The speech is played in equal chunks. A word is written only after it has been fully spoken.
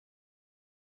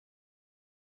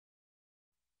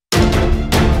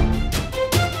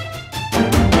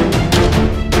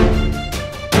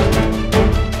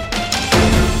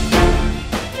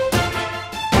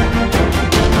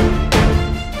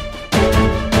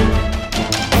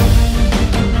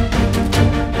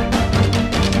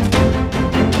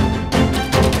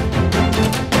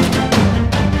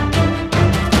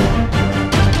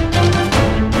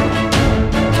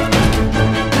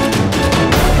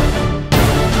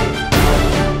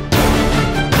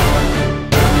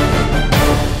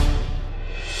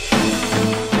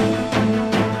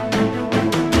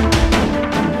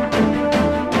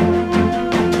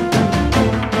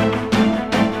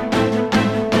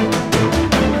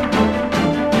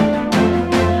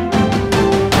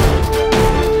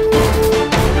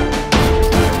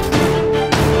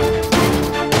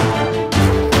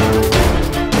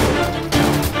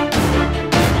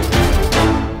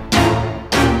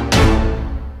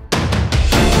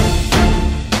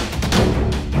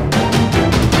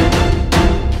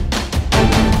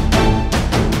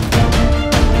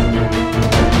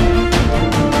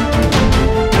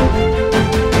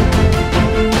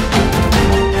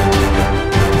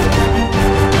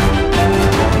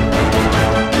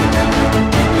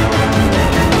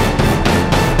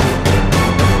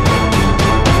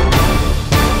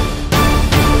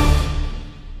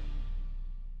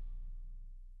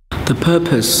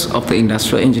purpose of the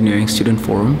Industrial Engineering Student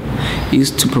Forum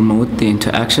is to promote the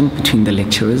interaction between the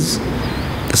lecturers,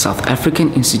 the South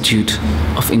African Institute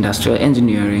of Industrial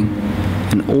Engineering,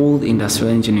 and all the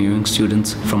industrial engineering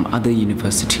students from other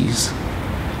universities.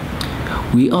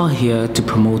 We are here to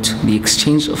promote the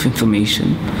exchange of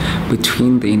information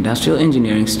between the industrial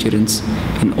engineering students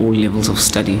in all levels of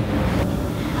study.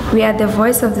 We are the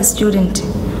voice of the student.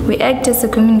 We act as a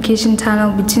communication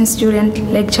tunnel between student,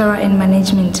 lecturer, and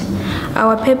management.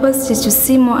 Our purpose is to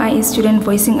see more IE students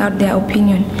voicing out their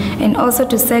opinion and also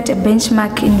to set a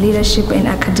benchmark in leadership and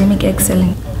academic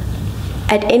excellence.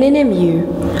 At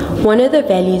NMMU, one of the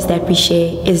values that we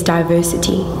share is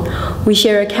diversity. We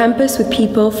share a campus with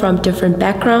people from different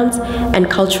backgrounds and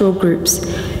cultural groups.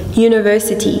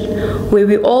 University, where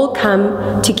we all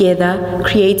come together,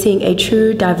 creating a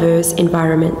true diverse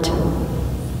environment.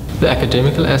 The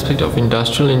academical aspect of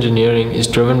industrial engineering is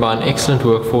driven by an excellent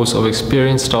workforce of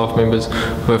experienced staff members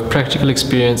who have practical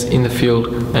experience in the field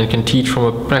and can teach from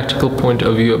a practical point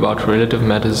of view about relative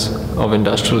matters of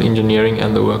industrial engineering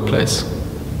and the workplace.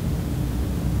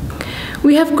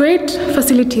 We have great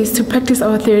facilities to practice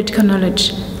our theoretical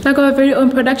knowledge, like our very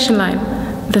own production line,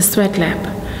 the Sweat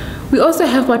Lab. We also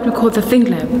have what we call the Think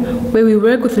Lab, where we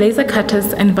work with laser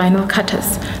cutters and vinyl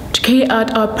cutters to carry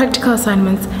out our practical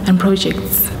assignments and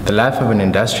projects. The life of an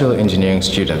industrial engineering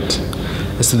student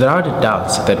is without a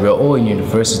doubt that we're all in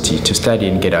university to study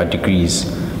and get our degrees.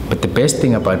 But the best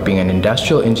thing about being an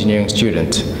industrial engineering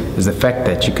student is the fact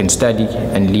that you can study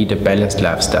and lead a balanced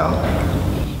lifestyle.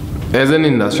 As an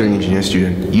industrial engineering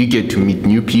student, you get to meet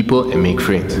new people and make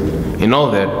friends. In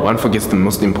all that, one forgets the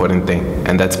most important thing,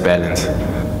 and that's balance.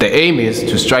 The aim is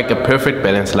to strike a perfect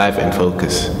balanced life and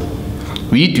focus.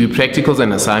 We do practicals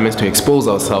and assignments to expose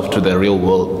ourselves to the real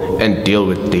world and deal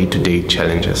with day-to-day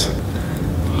challenges.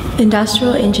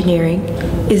 Industrial engineering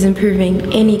is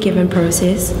improving any given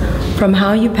process, from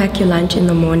how you pack your lunch in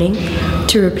the morning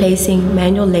to replacing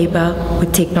manual labor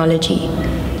with technology.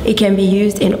 It can be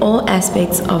used in all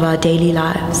aspects of our daily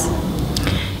lives.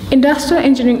 Industrial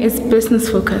engineering is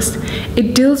business-focused.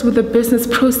 It deals with the business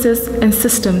process and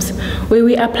systems, where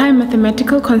we apply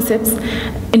mathematical concepts,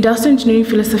 industrial engineering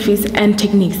philosophies, and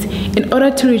techniques in order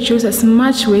to reduce as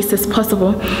much waste as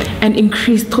possible and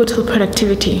increase total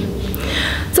productivity.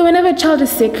 So whenever a child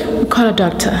is sick, we call a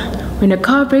doctor. When a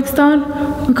car breaks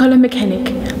down, we call a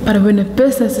mechanic. But when a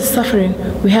business is suffering,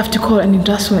 we have to call an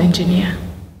industrial engineer.